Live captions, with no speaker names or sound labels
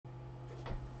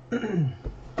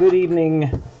Good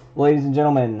evening, ladies and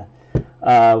gentlemen.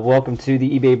 Welcome to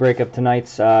the eBay breakup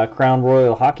tonight's Crown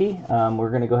Royal Hockey. We're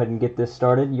going to go ahead and get this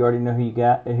started. You already know who you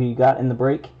got in the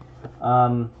break.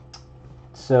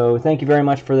 So thank you very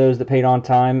much for those that paid on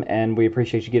time, and we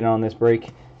appreciate you getting on this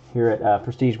break here at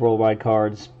Prestige Worldwide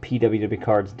Cards,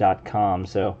 pwwcards.com.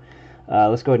 So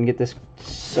let's go ahead and get this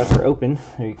sucker open.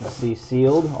 There you can see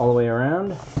sealed all the way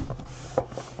around.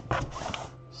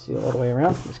 Sealed all the way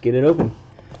around. Let's get it open.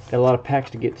 Got a lot of packs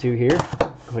to get to here.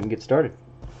 Go ahead and get started.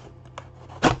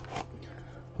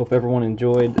 Hope everyone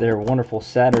enjoyed their wonderful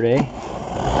Saturday.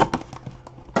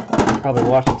 Probably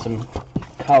watching some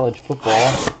college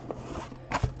football.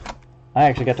 I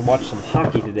actually got to watch some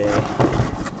hockey today.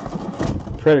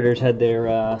 Predators had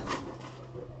their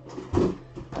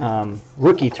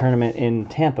rookie tournament in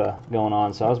Tampa going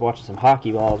on, so I was watching some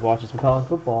hockey while I was watching some college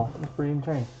football. It was pretty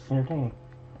entertaining.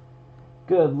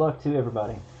 Good luck to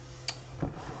everybody.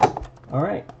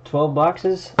 Alright, 12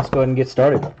 boxes. Let's go ahead and get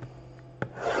started.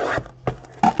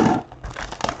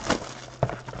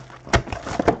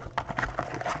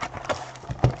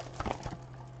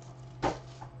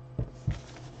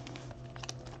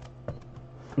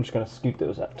 I'm just going to scoot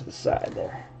those up to the side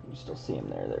there. You still see them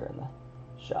there. They're in the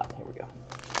shot. Here we go.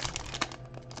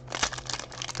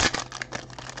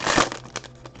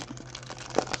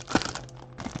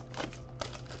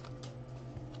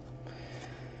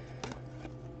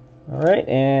 Alright,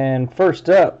 and first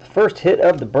up, first hit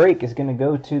of the break is going to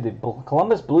go to the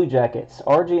Columbus Blue Jackets.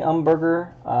 R.J.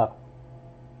 Umberger,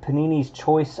 Panini's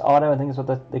Choice Auto, I think is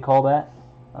what they call that.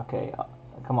 Okay,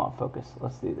 come on, focus.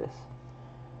 Let's do this.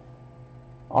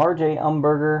 R.J.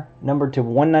 Umberger, numbered to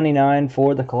 199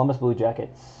 for the Columbus Blue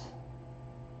Jackets.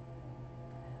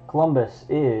 Columbus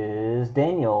is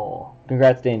Daniel.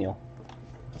 Congrats, Daniel.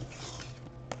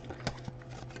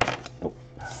 Nope,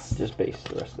 just base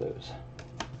the rest of those.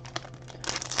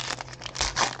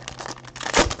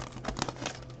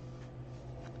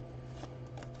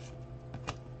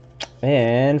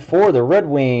 And for the Red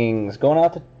Wings, going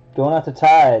out to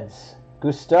Tides,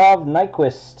 Gustav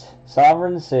Nyquist,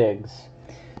 Sovereign Sigs.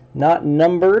 Not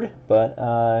numbered, but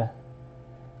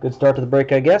good start to the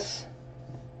break, I guess.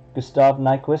 Gustav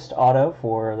Nyquist auto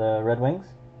for the Red Wings.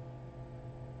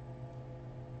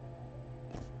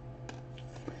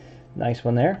 Nice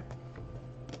one there.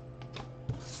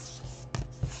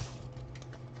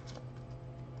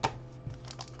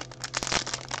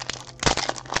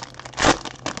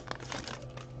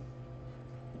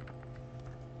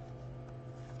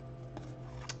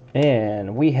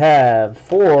 And we have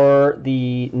for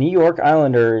the New York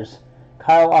Islanders,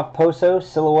 Kyle Okposo,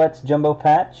 Silhouettes Jumbo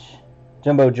Patch.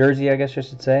 Jumbo Jersey, I guess I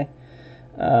should say.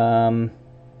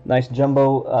 Nice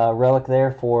Jumbo relic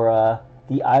there for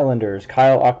the Islanders.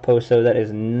 Kyle Okposo, that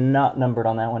is not numbered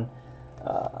on that one.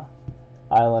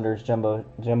 Islanders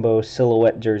Jumbo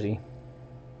Silhouette Jersey.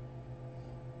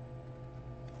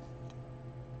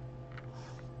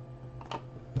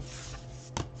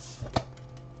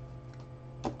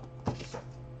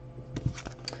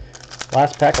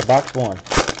 Last pack of box one.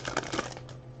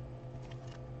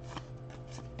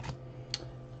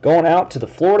 Going out to the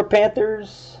Florida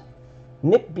Panthers,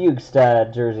 Nick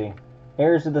Bjugstad jersey,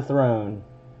 Heirs of the Throne.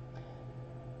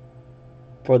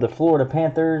 For the Florida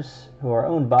Panthers, who are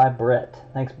owned by Brett.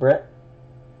 Thanks, Brett.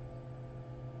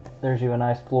 There's you a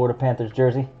nice Florida Panthers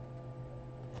jersey.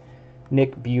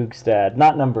 Nick Bjugstad,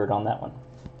 not numbered on that one.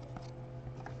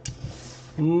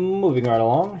 Moving right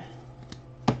along.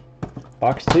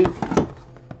 Box two.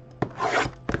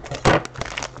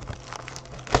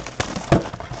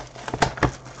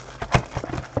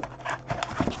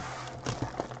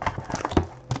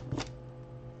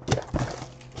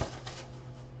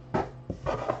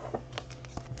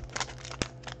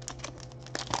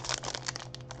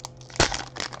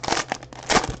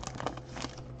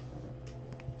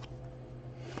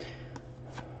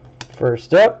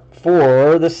 First up,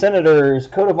 for the Senators,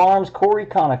 coat of arms, Corey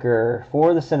Conacher.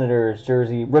 For the Senators,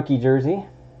 jersey, rookie jersey.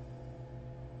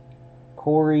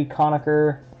 Corey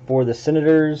Conacher for the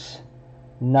Senators,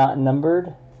 not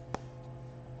numbered.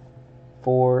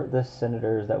 For the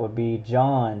Senators, that would be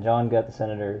John. John got the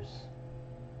Senators.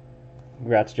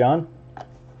 Congrats, John.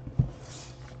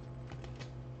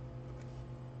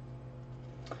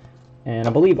 And I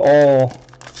believe all,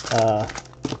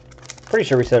 pretty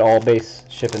sure we said all base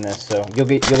shipping this, so you'll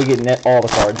be getting all the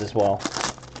cards as well.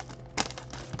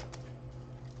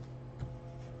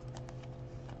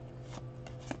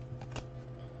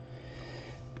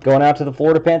 Going out to the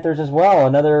Florida Panthers as well.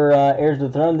 Another Heirs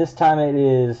of the Throne. This time it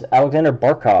is Alexander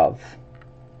Barkov.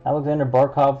 Alexander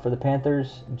Barkov for the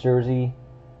Panthers jersey.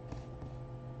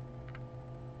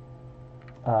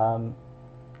 Come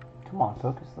on,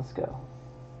 focus. Let's go.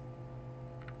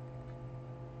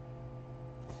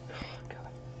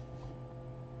 God.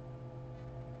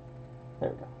 There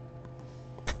we go.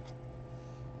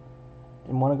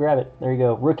 Didn't want to grab it. There you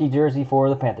go. Rookie jersey for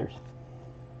the Panthers.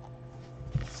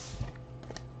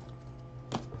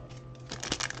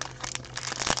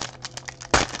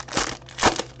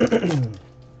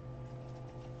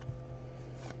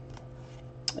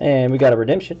 And we got a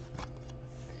redemption.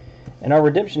 And our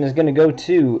redemption is going to go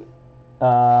to,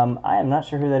 I am not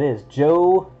sure who that is.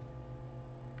 Joe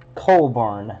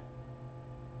Colburn.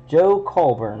 Joe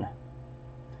Colburn.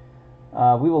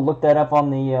 We will look that up on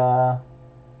the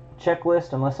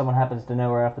checklist unless someone happens to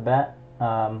know right off the bat.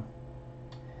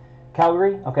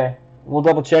 Calgary? Okay. We'll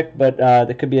double check, but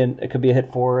it could be a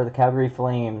hit for the Calgary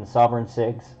Flames, Sovereign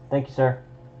Sigs. Thank you, sir.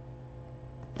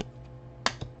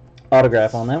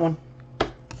 Autograph on that one.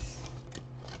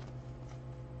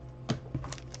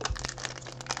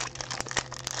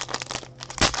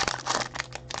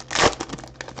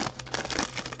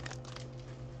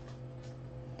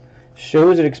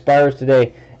 Shows it expires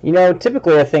today. You know,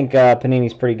 typically I think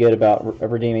Panini's pretty good about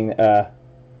redeeming,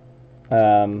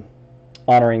 honoring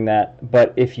that.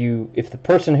 But if the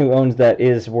person who owns that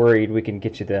is worried, we can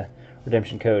get you the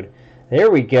redemption code.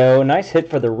 There we go. Nice hit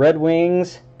for the Red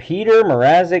Wings. Peter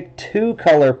Mrazek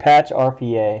 2-color patch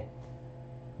RPA.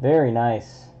 Very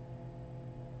nice.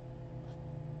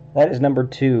 That is number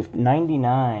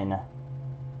 299.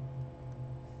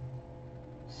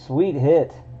 Sweet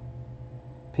hit.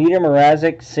 Peter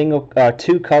Mrazek, single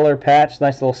 2-color patch.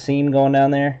 Nice little seam going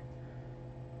down there.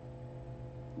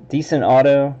 Decent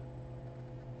auto.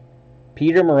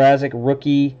 Peter Mrazek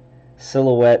rookie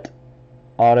silhouette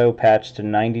auto patch to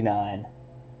 99.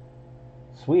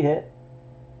 Sweet hit.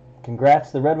 Congrats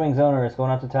to the Red Wings owner. It's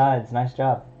going out to Tides. Nice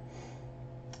job.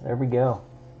 There we go.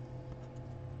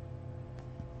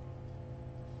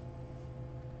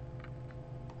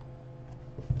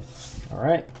 All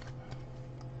right.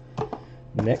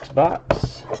 Next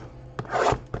box.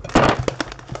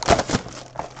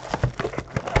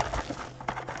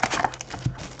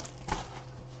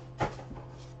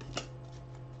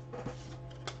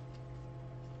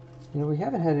 You know, we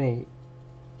haven't had any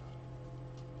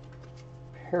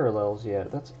parallels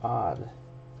yet. That's odd.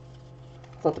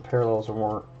 I thought the parallels were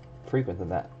more frequent than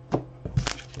that.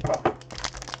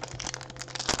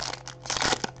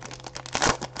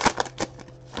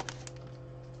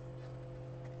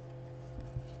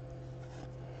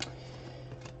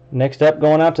 Next up,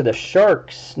 going out to the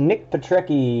Sharks, Nick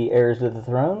Petrecki, heirs to the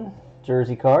throne,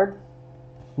 jersey card.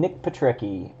 Nick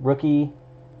Petrecki, rookie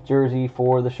jersey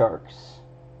for the Sharks.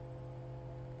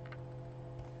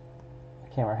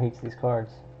 The camera hates these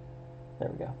cards. There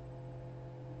we go.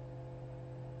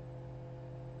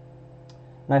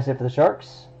 Nice hit for the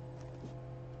Sharks.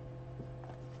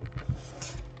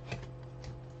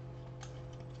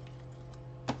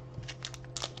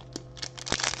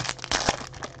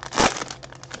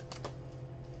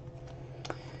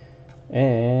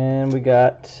 And we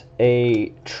got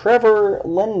a Trevor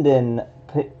Linden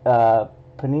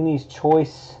Panini's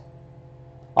Choice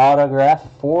autograph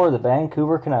for the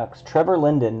Vancouver Canucks. Trevor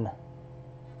Linden.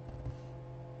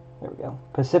 There we go.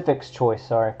 Pacific's Choice,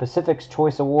 sorry. Pacific's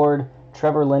Choice Award,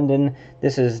 Trevor Linden.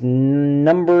 This is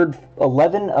numbered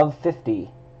 11 of 50.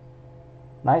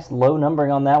 Nice low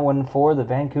numbering on that one for the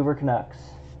Vancouver Canucks.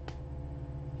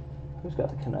 Who's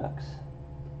got the Canucks?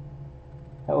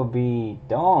 That would be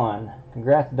Dawn.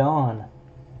 Congrats, Dawn.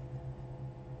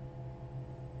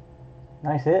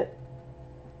 Nice hit.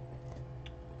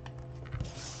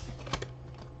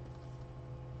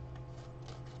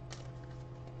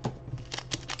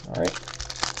 All right.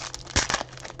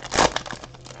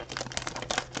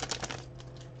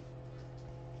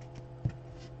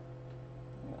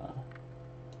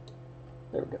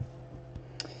 There we go.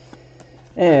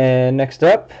 And next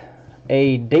up,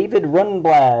 a David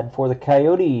Rundblad for the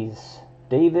Coyotes.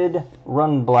 David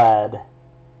Rundblad.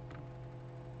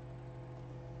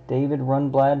 David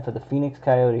Rundblad for the Phoenix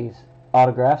Coyotes.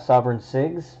 Autograph, Sovereign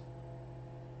Sigs.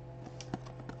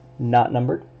 Not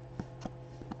numbered.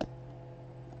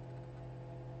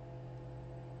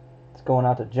 It's going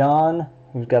out to John,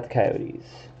 who's got the Coyotes.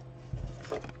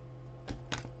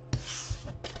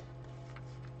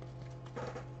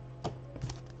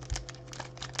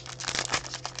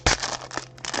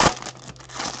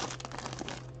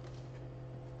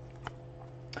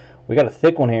 We got a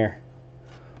thick one here.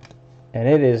 And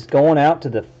it is going out to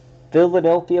the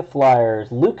Philadelphia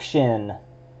Flyers. Luke Shin.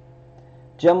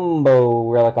 Jumbo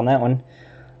relic on that one.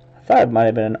 I thought it might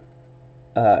have been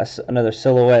another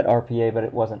silhouette RPA, but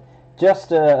it wasn't.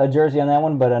 just a jersey on that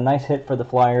one, but a nice hit for the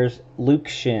Flyers, Luke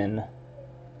Shin.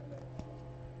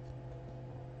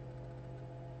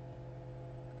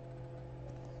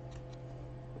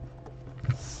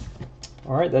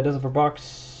 All right, that does it for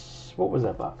box. What was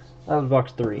that box? That was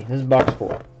box 3. This is box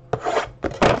 4.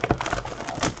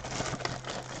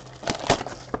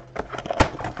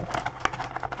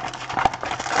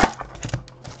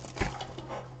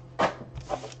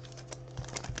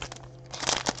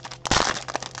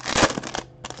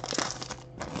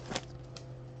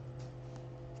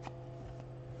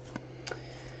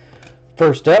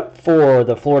 First up for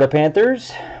the Florida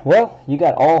Panthers, well, you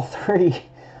got all 3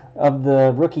 of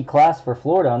the rookie class for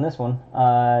Florida on this one.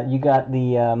 You got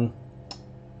the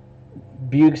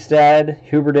Bugstad,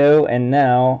 Huberdeau, and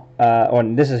now,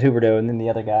 this is Huberdeau, and then the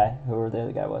other guy, whoever the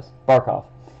other guy was, Barkov.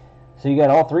 So you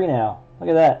got all 3 now. Look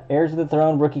at that. Heirs of the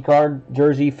Throne rookie card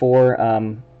jersey for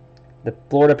the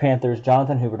Florida Panthers,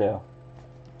 Jonathan Huberdeau.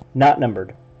 Not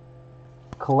numbered.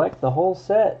 Collect the whole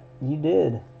set. You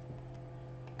did.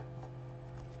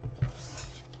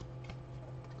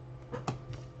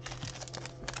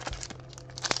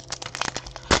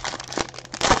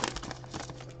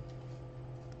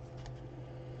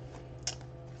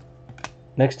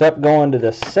 Next up, going to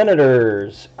the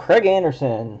Senators, Craig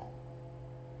Anderson.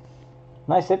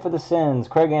 Nice hit for the Sens,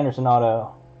 Craig Anderson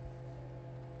auto.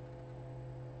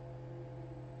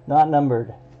 Not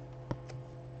numbered.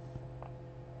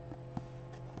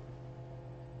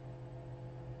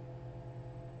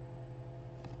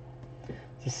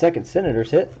 It's the second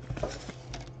Senators hit.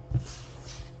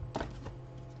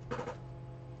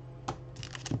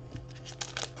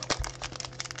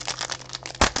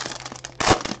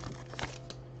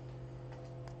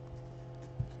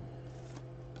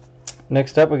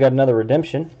 Next up, we got another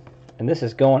redemption, and this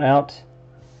is going out,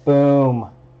 boom,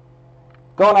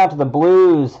 going out to the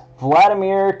Blues,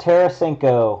 Vladimir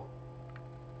Tarasenko.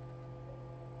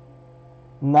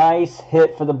 Nice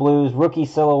hit for the Blues, rookie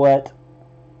silhouette.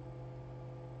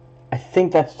 I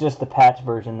think that's just the patch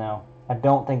version, though. I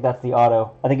don't think that's the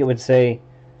auto. I think it would say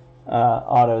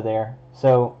auto there.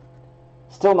 So,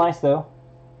 still nice, though.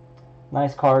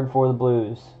 Nice card for the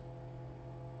Blues.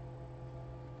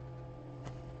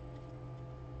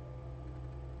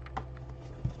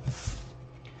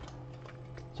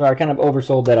 Sorry, I kind of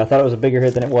oversold that. I thought it was a bigger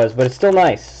hit than it was, but it's still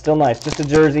nice. Still nice. Just a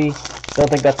jersey. Don't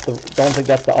think that's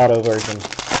the auto version.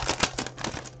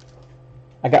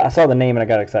 I saw the name and I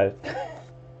got excited.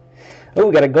 Oh,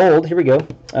 we got a gold. Here we go.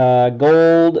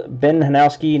 Gold Ben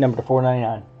Hanowski, number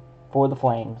 499 for the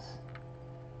Flames.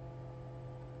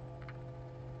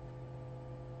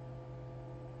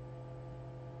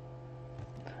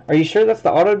 Are you sure that's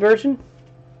the auto version?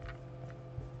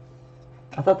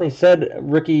 I thought they said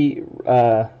rookie.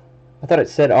 I thought it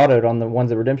said autoed on the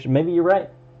ones of redemption. Maybe you're right.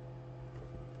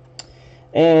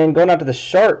 And going out to the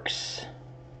Sharks,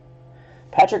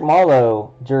 Patrick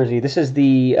Marleau jersey. This is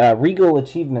the Regal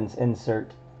Achievements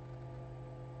insert.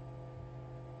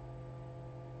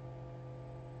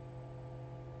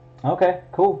 Okay,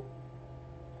 cool.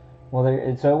 Well,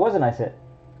 so it was a nice hit.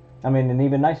 I mean, an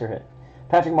even nicer hit.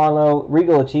 Patrick Marleau,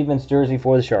 Regal Achievements jersey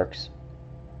for the Sharks.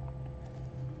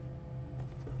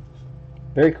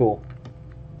 Very cool.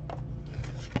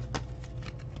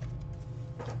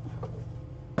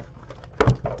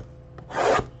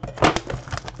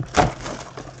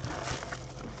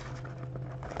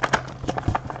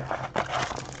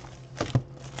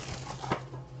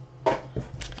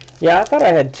 Yeah, I thought I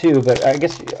had 2, but I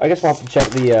guess we'll have to check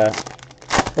the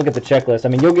look at the checklist. I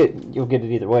mean, you'll get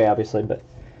it either way, obviously, but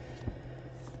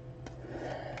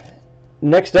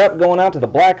next up, going out to the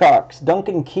Blackhawks,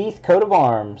 Duncan Keith, coat of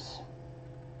arms.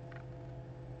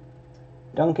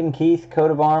 Duncan Keith, coat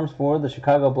of arms for the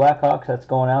Chicago Blackhawks. That's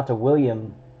going out to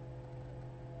William.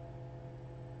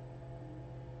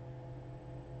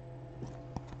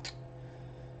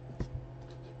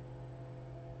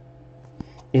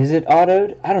 Is it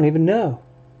autoed? I don't even know.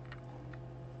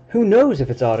 Who knows if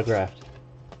it's autographed?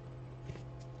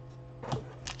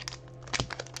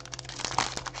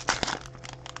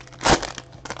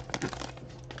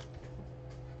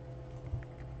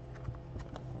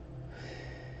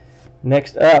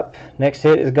 Next up, next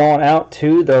hit is going out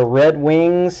to the Red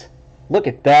Wings. Look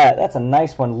at that. That's a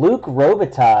nice one. Luke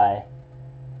Robitaille.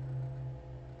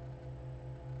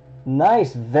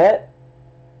 Nice vet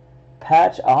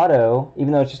patch auto,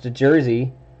 even though it's just a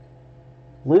jersey.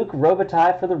 Luke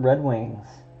Robitaille for the Red Wings.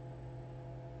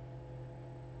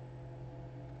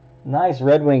 Nice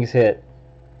Red Wings hit.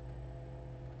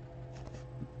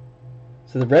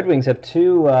 So the Red Wings have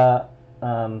 2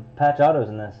 patch autos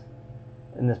in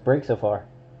this break so far.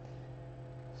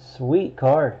 Sweet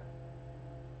card.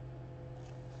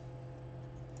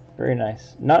 Very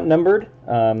nice. Not numbered,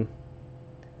 but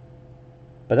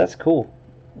that's cool.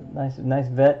 Nice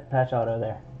vet patch auto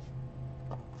there.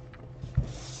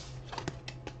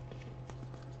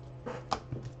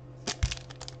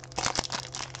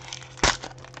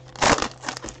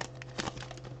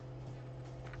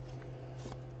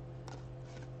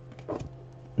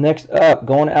 Next up,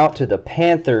 going out to the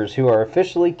Panthers, who are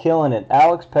officially killing it.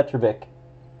 Alex Petrovic.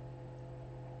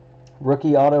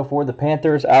 Rookie auto for the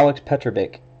Panthers, Alex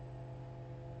Petrovic.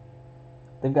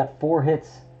 They've got 4 hits.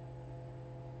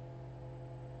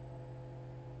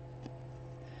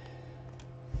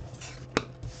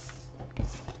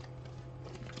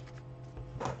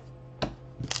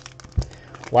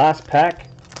 Last pack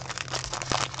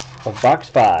of box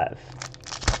 5.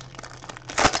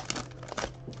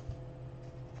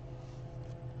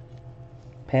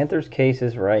 Panthers case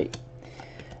is right.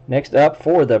 Next up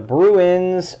for the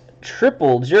Bruins,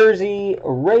 triple jersey,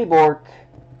 Ray Bork,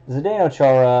 Zdeno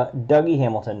Chara, Dougie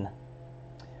Hamilton.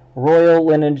 Royal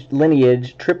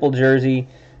lineage, triple jersey.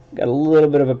 Got a little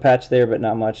bit of a patch there, but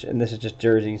not much. And this is just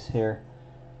jerseys here.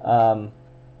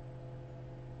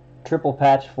 Triple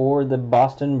patch for the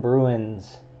Boston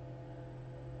Bruins.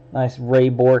 Nice Ray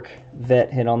Bork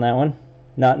vet hit on that one.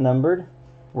 Not numbered.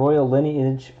 Royal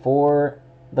lineage for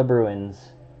the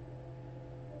Bruins.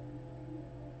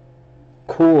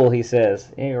 Cool, he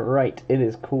says. Yeah, you're right. It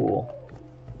is cool.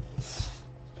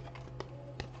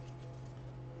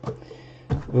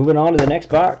 Moving on to the next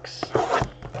box.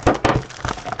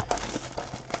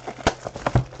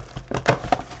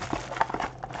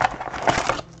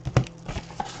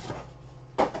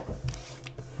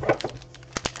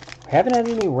 Haven't had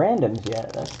any randoms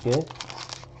yet. That's good.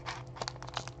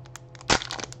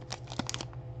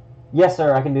 Yes,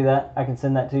 sir. I can do that. I can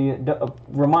send that to you.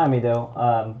 Remind me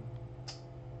though.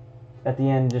 At the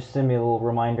end, just send me a little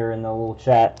reminder in the little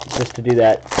chat just to do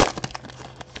that.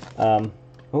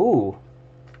 Ooh,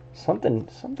 something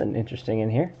interesting in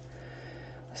here.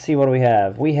 Let's see, what do we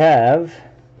have? We have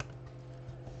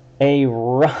a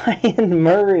Ryan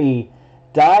Murray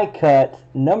die cut,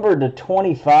 numbered to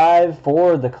 25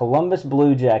 for the Columbus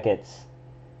Blue Jackets.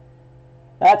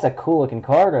 That's a cool looking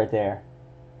card right there.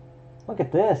 Look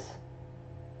at this.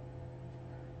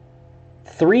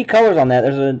 3 colors on that.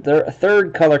 There's a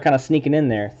third color kind of sneaking in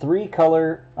there. 3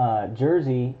 color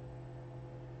jersey,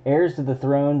 heirs to the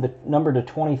throne, the number to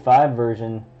 25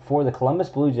 version for the Columbus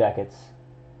Blue Jackets.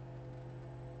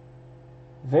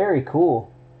 Very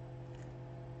cool.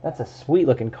 That's a sweet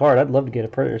looking card. I'd love to get a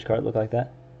Predators card look like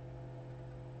that.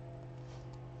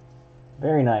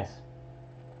 Very nice.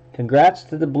 Congrats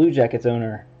to the Blue Jackets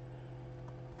owner.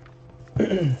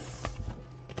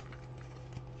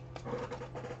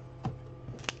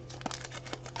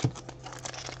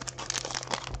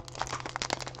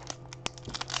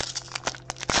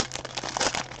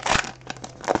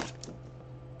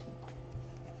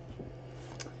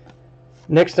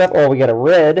 Next up, we got a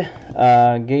red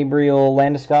Gabriel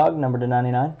Landeskog, number to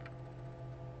 99.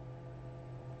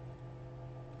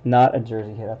 Not a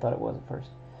jersey hit. I thought it was at first.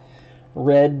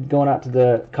 Red going out to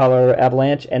the Colorado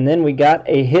Avalanche. And then we got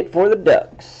a hit for the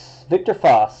Ducks. Victor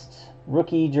Fost,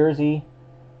 rookie jersey,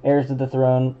 heirs to the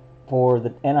throne for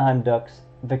the Anaheim Ducks,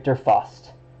 Victor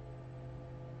Fost.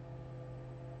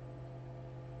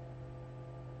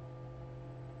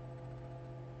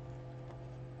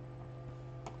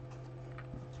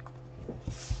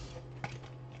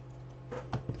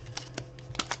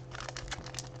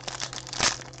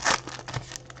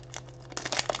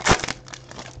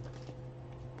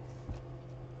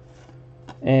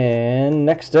 And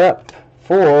next up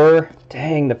for,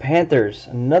 the Panthers.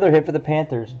 Another hit for the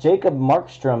Panthers. Jacob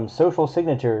Markstrom, social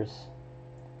signatures.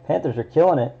 Panthers are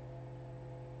killing it.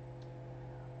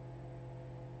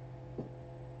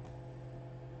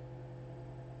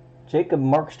 Jacob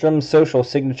Markstrom, social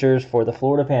signatures for the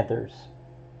Florida Panthers.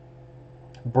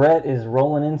 Brett is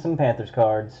rolling in some Panthers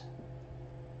cards.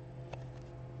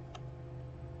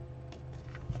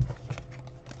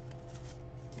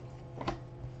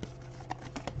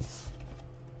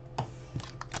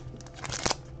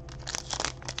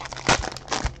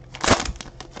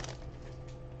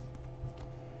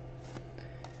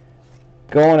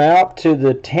 Going out to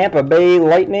the Tampa Bay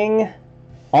Lightning,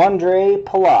 Andre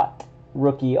Palat,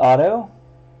 rookie auto.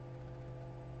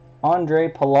 Andre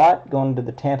Palat going to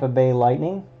the Tampa Bay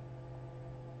Lightning.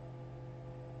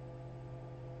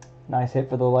 Nice hit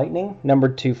for the Lightning,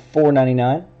 numbered to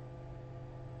 499.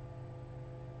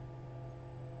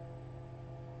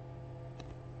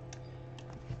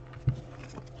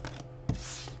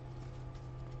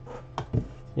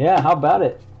 Yeah, how about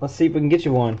it? Let's see if we can get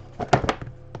you one.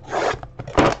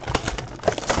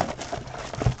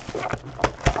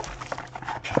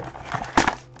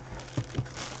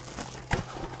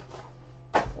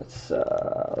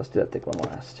 do that thick one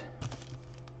last.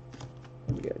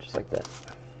 There we go, just like that.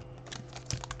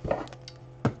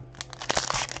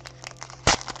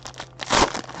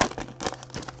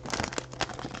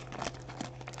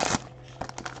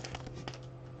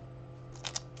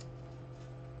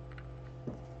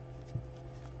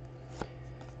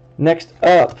 Next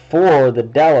up for the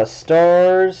Dallas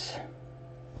Stars.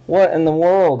 What in the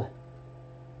world?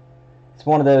 It's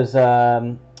one of those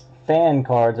fan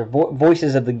cards or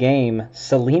voices of the game.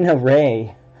 Selena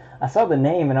Ray. I saw the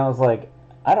name and I was like,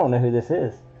 I don't know who this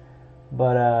is.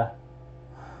 But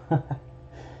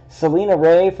Selena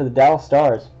Ray for the Dallas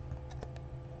Stars.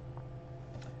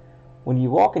 When you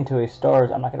walk into a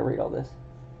Stars, I'm not going to read all this.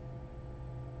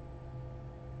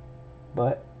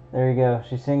 But there you go.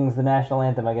 She sings the national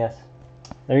anthem, I guess.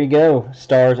 There you go,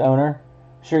 Stars owner.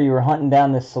 Sure you were hunting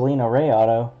down this Selena Ray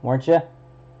auto, weren't you?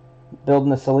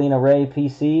 Building the Selena Ray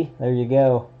PC. There you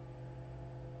go.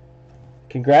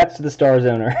 Congrats to the Stars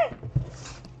owner.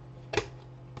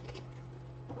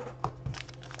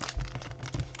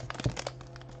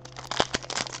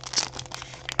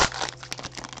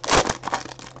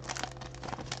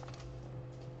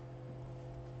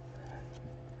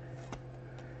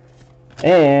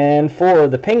 And for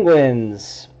the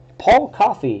Penguins, Paul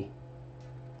Coffey.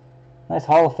 Nice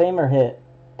Hall of Famer hit.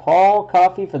 Paul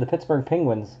Coffey for the Pittsburgh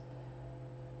Penguins.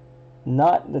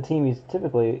 Not the team he's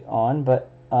typically on,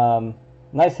 but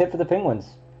nice hit for the Penguins.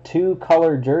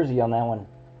 2-color jersey on that one.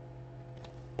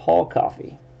 Paul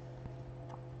Coffey.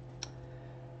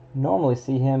 Normally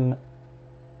see him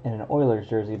in an Oilers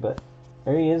jersey, but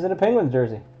there he is in a Penguins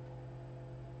jersey.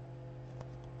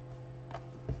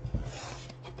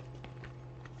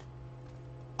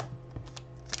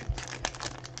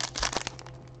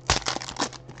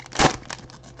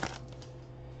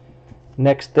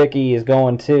 Next thickie is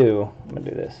going to, I'm going to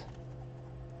do this.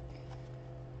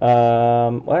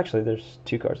 Well, actually, there's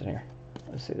 2 cards in here.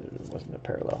 Let's see, there wasn't a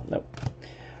parallel. Nope.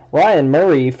 Ryan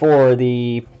Murray for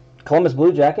the Columbus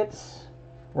Blue Jackets.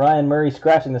 Ryan Murray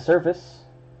scratching the surface.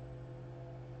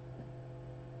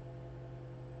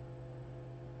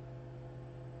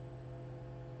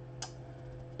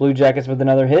 Blue Jackets with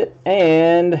another hit.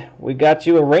 And we got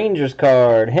you a Rangers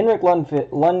card. Henrik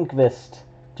Lundqvist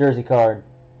jersey card.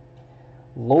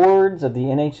 Lords of the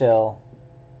NHL.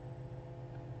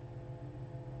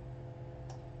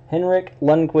 Henrik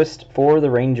Lundqvist for the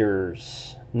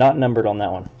Rangers. Not numbered on that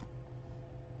one.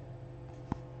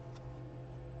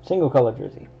 Single color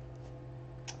jersey.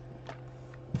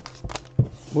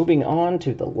 Moving on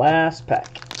to the last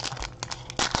pack.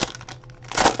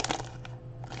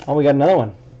 Oh, we got another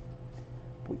one.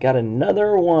 We got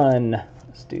another one.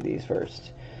 Let's do these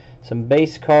first. Some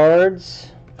base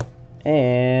cards.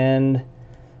 And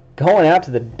going out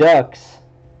to the Ducks.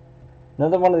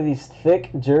 Another one of these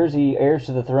thick jersey heirs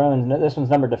to the throne. This one's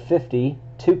numbered to 50.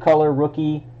 2-color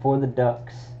rookie for the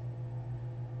Ducks.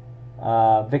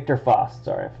 Victor Foss.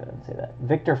 Sorry if I didn't say that.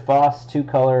 Victor Foss,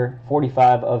 2-color,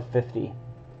 45 of 50.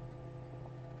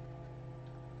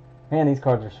 Man, these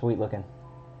cards are sweet looking.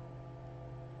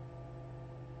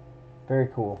 Very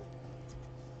cool.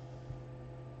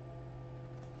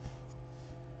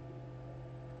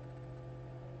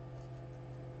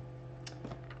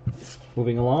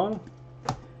 Moving along.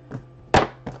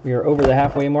 We are over the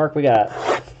halfway mark. We got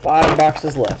 5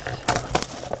 boxes left.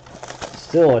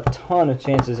 Still a ton of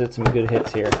chances at some good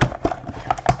hits here. So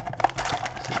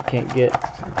you can't get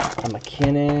a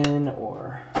McKinnon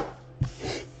or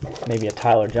maybe a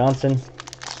Tyler Johnson.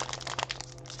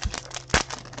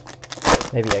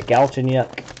 Maybe a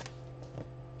Galchenyuk.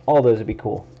 All those would be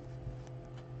cool.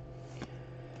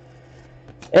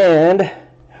 And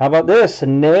how about this?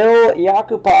 Nail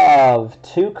Yakupov,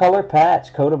 2-color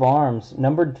patch, coat of arms,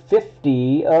 numbered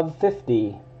 50 of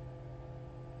 50.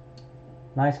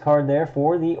 Nice card there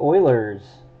for the Oilers.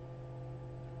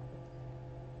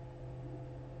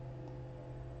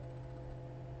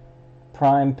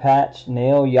 Prime patch,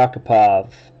 Nail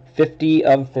Yakupov, 50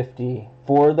 of 50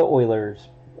 for the Oilers.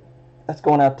 That's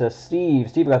going out to Steve.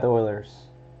 Steve got the Oilers.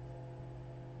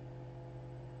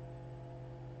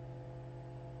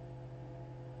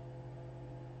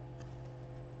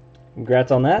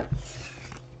 Congrats on that.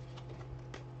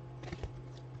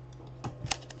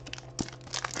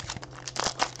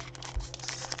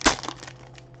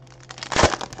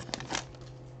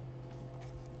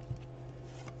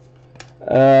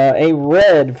 A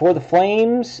red for the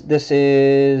Flames. This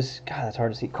is, God, that's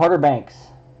hard to see. Carter Banks.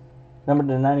 Numbered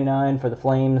to 99 for the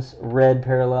Flames. Red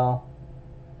parallel.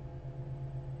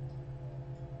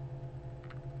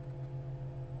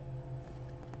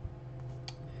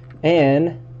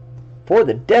 And for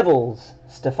the Devils,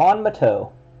 Stephane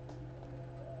Matteau.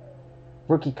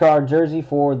 Rookie card jersey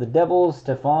for the Devils,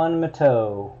 Stepan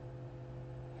Matteau.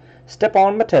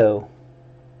 Stepan Matteau.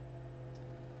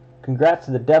 Congrats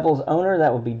to the Devils owner.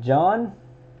 That would be John.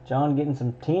 John getting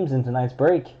some teams in tonight's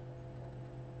break.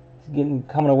 He's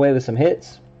coming away with some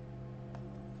hits.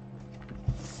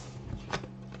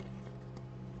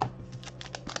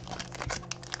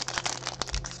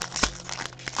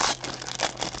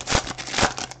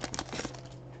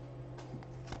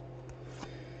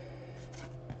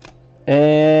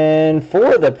 And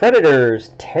for the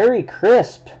Predators, Terry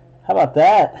Crisp. How about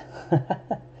that?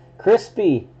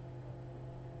 Crispy.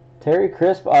 Terry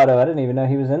Crisp auto. I didn't even know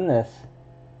he was in this.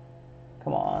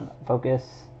 Come on, focus.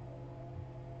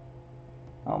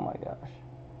 Oh my gosh.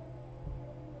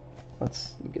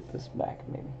 Let's get this back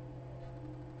maybe.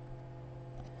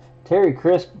 Terry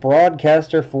Crisp,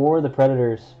 broadcaster for the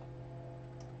Predators.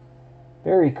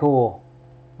 Very cool.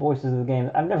 Voices of the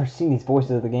game. I've never seen these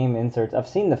voices of the game inserts. I've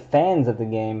seen the fans of the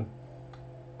game,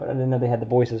 but I didn't know they had the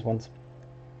voices ones.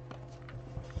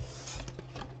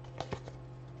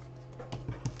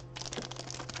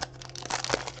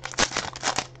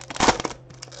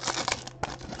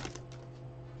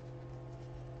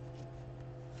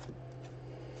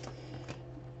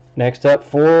 Next up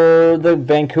for the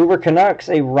Vancouver Canucks,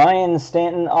 a Ryan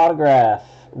Stanton autograph.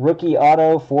 Rookie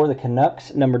auto for the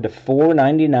Canucks, numbered to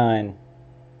 499.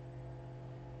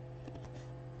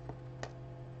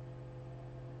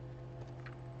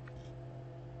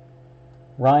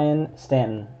 Ryan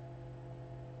Stanton.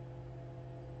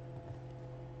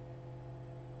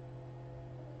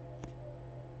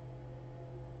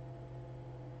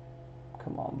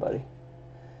 Come on, buddy.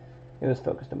 It was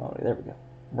focused a moment. There we go.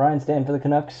 Ryan Stanton for the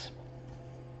Canucks.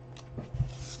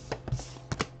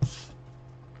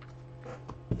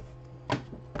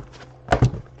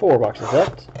 Four boxes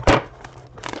left.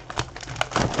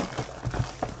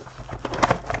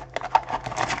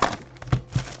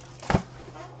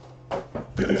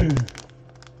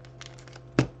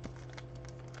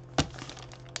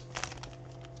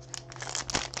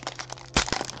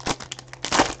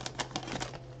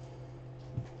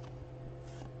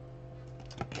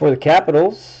 For the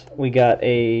Capitals, we got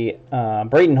a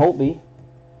Braden Holtby,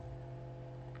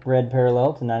 red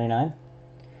parallel to 99.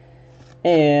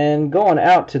 And going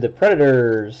out to the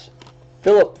Predators,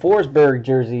 Philip Forsberg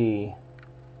jersey.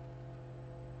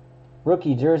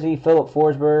 Rookie jersey, Philip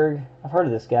Forsberg. I've heard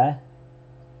of this guy.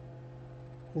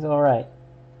 He's all right.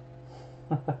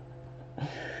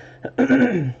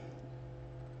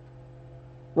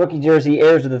 Rookie jersey,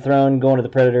 heirs to the throne, going to the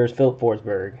Predators, Philip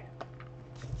Forsberg.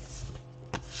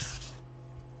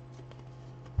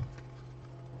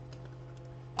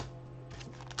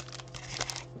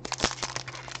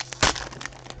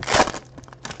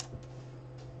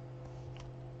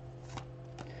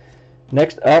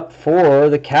 Next up for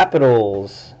the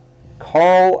Capitals,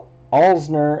 Carl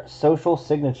Alzner social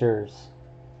signatures.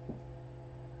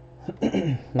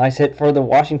 Nice hit for the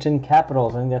Washington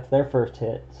Capitals. I think that's their first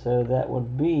hit. So that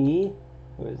would be,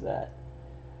 who is that?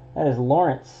 That is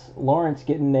Lawrence. Lawrence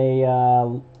getting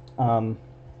a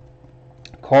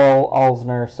Carl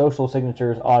Alzner social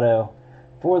signatures auto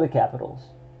for the Capitals.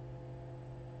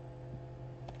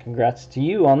 Congrats to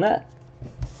you on that.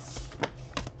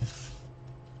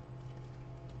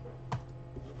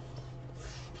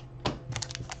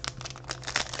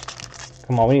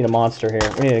 Come on, we need a monster here.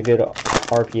 We need a good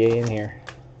RPA in here.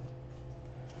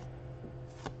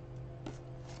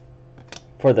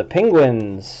 For the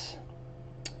Penguins,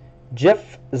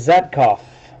 Jeff Zadkoff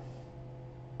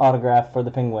autograph for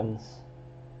the Penguins.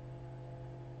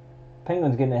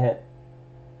 Penguins getting a hit.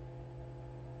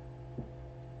 I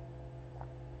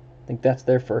think that's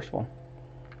their first one.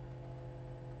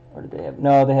 Or did they have?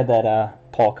 No, they had that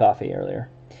Paul Coffey earlier.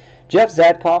 Jeff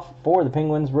Zadkoff for the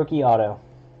Penguins, rookie auto.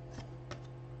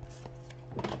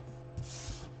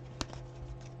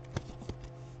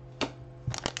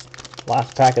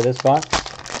 Last pack of this box.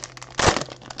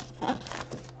 Oh,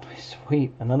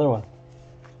 sweet, another one. I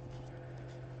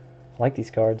like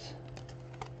these cards.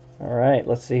 Alright,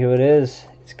 let's see who it is.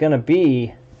 It's going to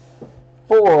be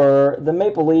for the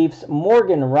Maple Leafs,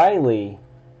 Morgan Riley.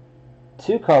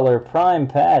 Two-color prime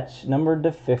patch, numbered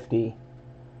to 50.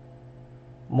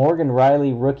 Morgan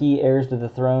Riley, rookie, heirs to the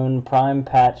throne, prime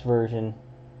patch version.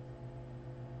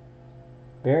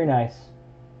 Very nice.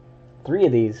 3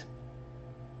 of these.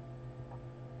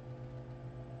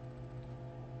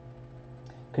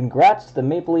 Congrats to the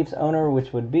Maple Leafs owner,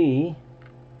 which would be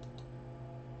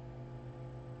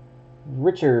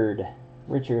Richard.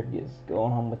 Richard is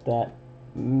going home with that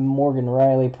Morgan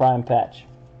Riley prime patch.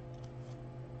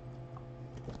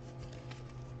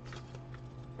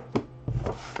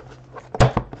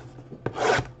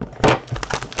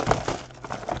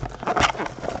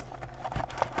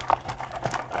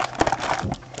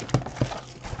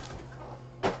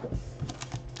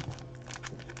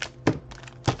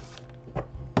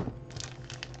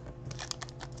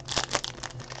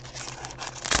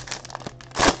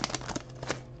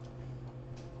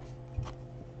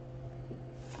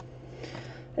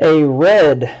 A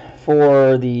red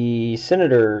for the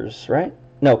Senators, right?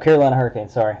 No, Carolina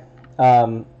Hurricanes, sorry.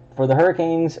 For the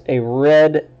Hurricanes, a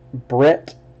red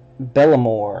Brett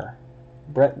Bellamore.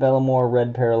 Brett Bellamore,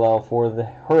 red parallel for the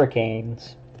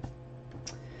Hurricanes.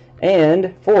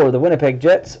 And for the Winnipeg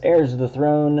Jets, heirs of the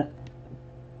throne,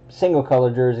 single color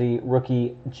jersey,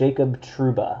 rookie Jacob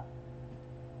Trouba.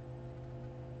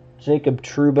 Jacob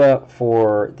Trouba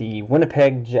for the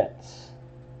Winnipeg Jets.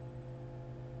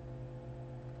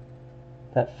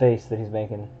 That face that he's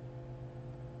making.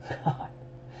 God.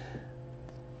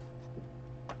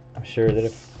 I'm sure that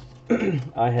if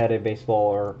I had a baseball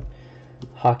or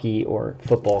hockey or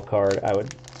football card, I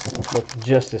would look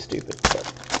just as stupid.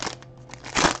 But.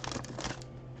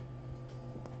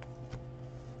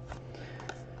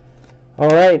 All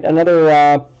right,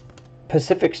 another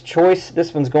Pacific's Choice.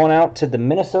 This one's going out to the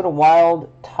Minnesota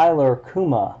Wild, Tyler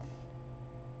Kuma.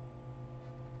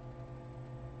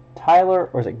 Tyler,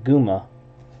 or is it Guma?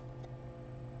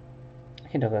 I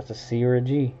can't tell if that's a C or a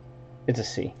G. It's a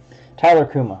C. Tyler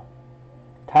Kuma.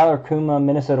 Tyler Kuma,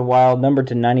 Minnesota Wild, numbered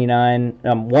to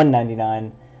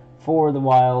 199 for the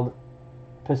Wild.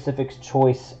 Pacific's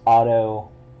Choice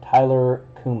auto, Tyler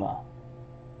Kuma.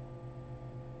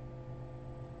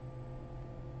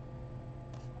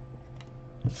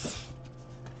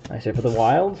 I say for the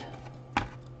Wild.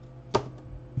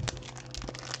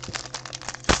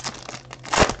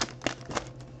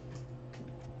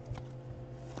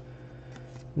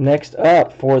 Next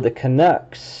up for the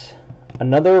Canucks,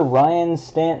 another Ryan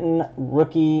Stanton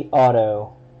rookie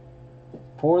auto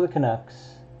for the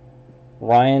Canucks.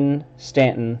 Ryan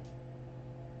Stanton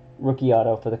rookie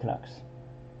auto for the Canucks.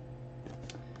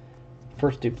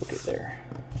 First duplicate there.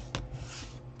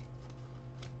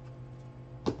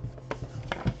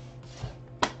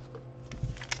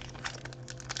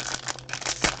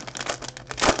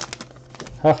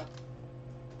 Huh.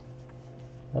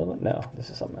 Oh, no, this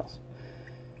is something else.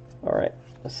 All right,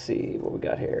 let's see what we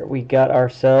got here. We got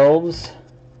ourselves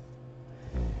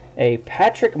a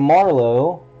Patrick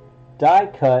Marleau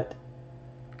die-cut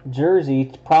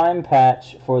jersey prime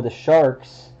patch for the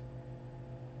Sharks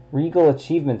Regal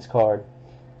Achievements card.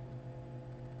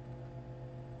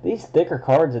 These thicker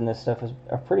cards in this stuff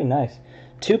are pretty nice.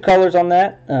 Two colors on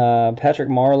that. Patrick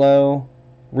Marleau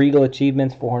Regal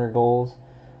Achievements, 400 goals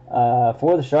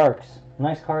for the Sharks.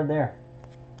 Nice card there.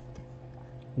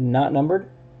 Not numbered.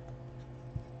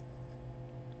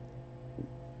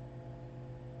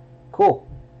 Cool.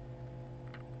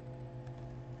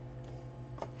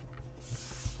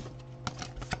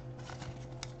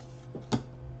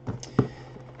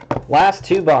 Last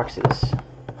two boxes.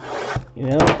 You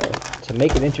know, to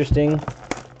make it interesting,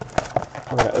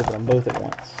 we're going to open them both at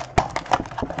once.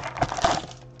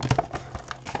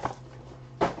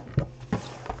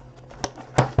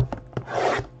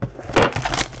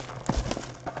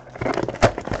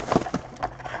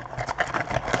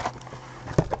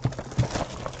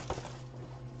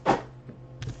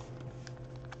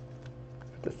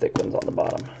 The thick ones on the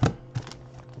bottom.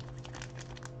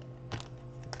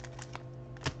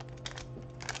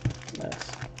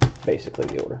 That's basically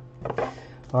the order.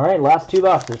 All right, last two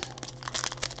boxes.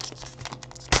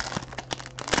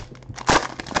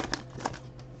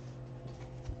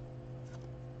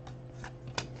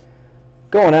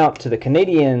 Going out to the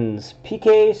Canadiens,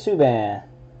 PK Subban.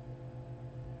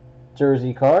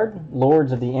 Jersey card,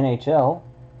 Lords of the NHL.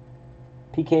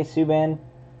 PK Subban,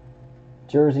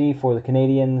 jersey for the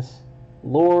Canadiens,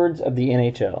 Lords of the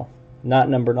NHL. Not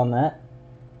numbered on that.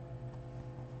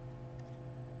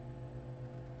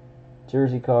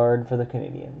 Jersey card for the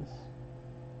Canadiens.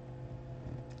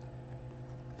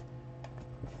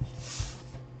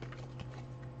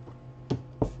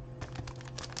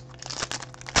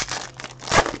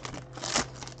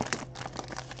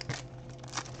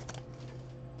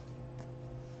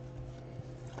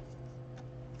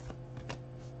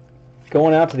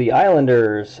 Going out to the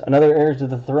Islanders, another heirs to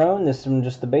the throne. This one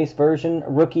just the base version.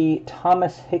 Rookie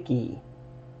Thomas Hickey.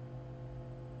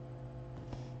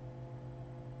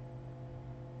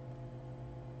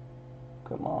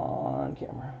 Come on,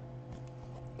 camera.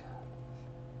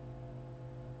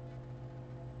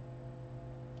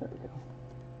 There we go.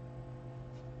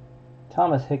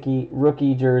 Thomas Hickey,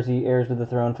 rookie jersey, heirs to the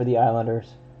throne for the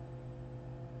Islanders.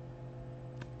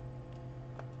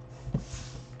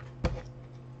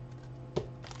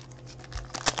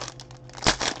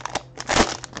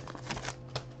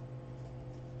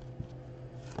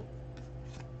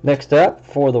 Next up,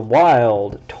 for the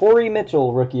Wild, Torrey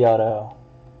Mitchell rookie auto.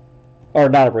 Or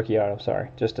not a rookie auto, sorry.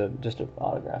 Just a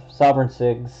autograph. Sovereign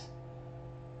Sigs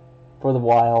for the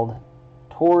Wild,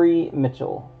 Torrey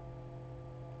Mitchell.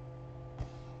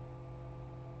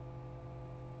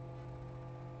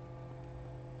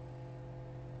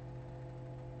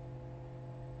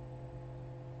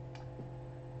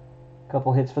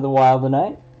 Couple hits for the Wild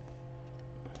tonight.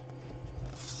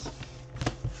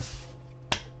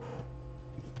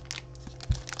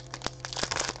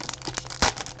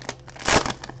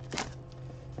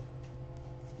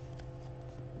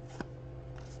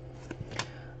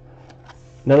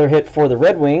 Another hit for the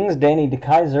Red Wings, Danny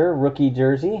DeKeyser, rookie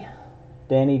jersey.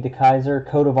 Danny DeKeyser,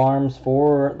 coat of arms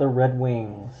for the Red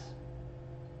Wings.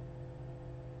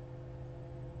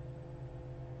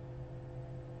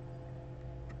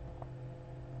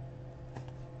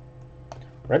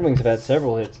 Red Wings have had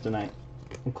several hits tonight,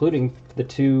 including the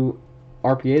 2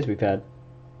 RPAs we've had.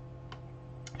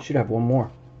 Should have one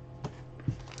more.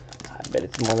 I bet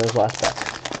it's one of those last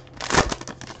packs.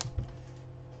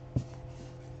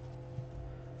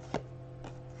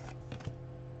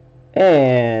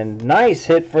 And nice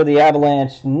hit for the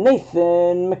Avalanche,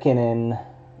 Nathan MacKinnon.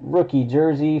 Rookie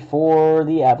jersey for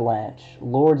the Avalanche.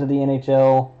 Lords of the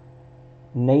NHL,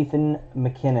 Nathan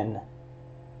MacKinnon.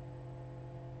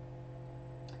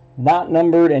 Not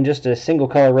numbered and just a single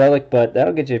color relic, but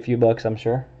that'll get you a few bucks, I'm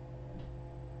sure.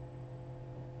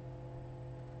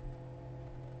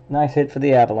 Nice hit for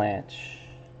the Avalanche.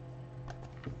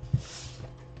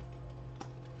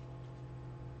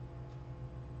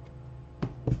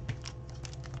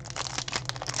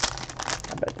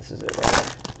 I bet this is it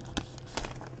right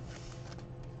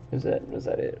here. Is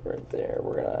that it right there?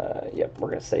 We're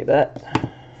gonna save that.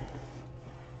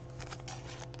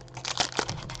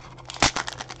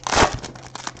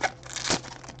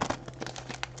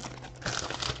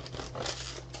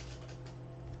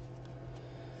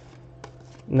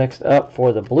 Next up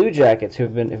for the Blue Jackets, who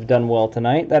have done well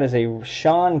tonight, that is a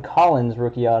Sean Collins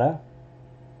rookie auto.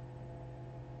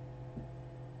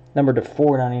 Numbered to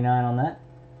 $4.99 on that.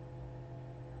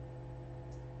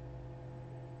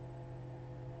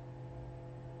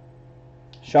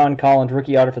 Sean Collins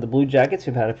rookie auto for the Blue Jackets,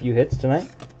 who've had a few hits tonight.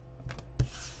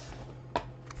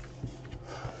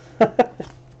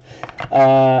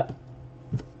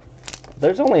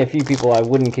 There's only a few people I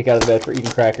wouldn't kick out of the bed for eating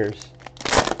crackers.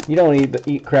 You don't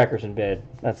eat crackers in bed.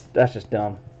 That's just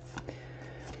dumb.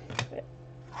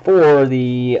 For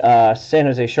the San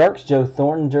Jose Sharks, Joe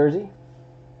Thornton jersey.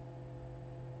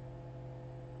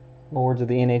 Lords of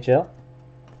the NHL.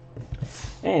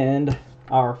 And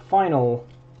our final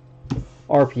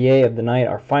RPA of the night,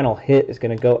 our final hit, is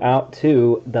going to go out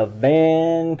to the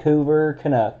Vancouver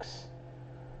Canucks.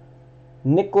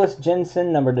 Nicholas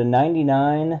Jensen, numbered to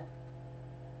 99.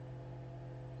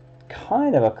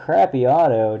 Kind of a crappy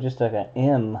auto, just like an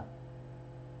M.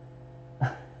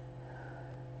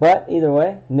 But either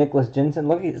way, Nicholas Jensen.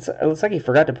 Look, it looks like he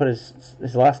forgot to put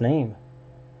his last name.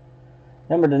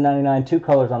 Numbered to 99, 2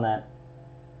 colors on that.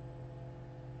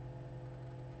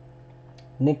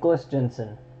 Nicholas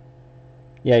Jensen.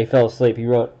 Yeah, he fell asleep. He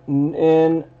wrote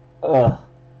Too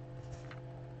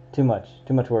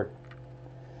much work.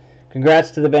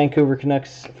 Congrats to the Vancouver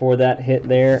Canucks for that hit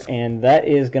there. And that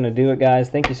is going to do it, guys.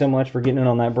 Thank you so much for getting in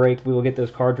on that break. We will get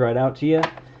those cards right out to you.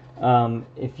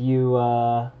 If you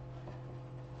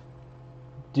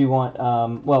do want...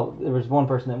 well, there was one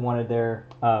person that wanted their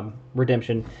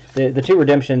redemption. The 2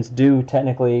 redemptions do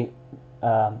technically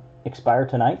expire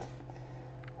tonight.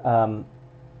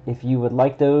 If you would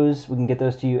like those, we can get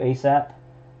those to you ASAP.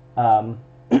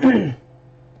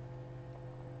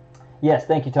 Yes,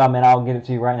 thank you, Tom, man. I'll get it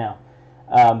to you right now.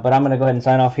 But I'm going to go ahead and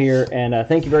sign off here. And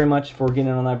thank you very much for getting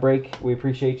in on that break. We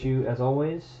appreciate you, as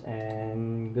always.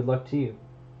 And good luck to you.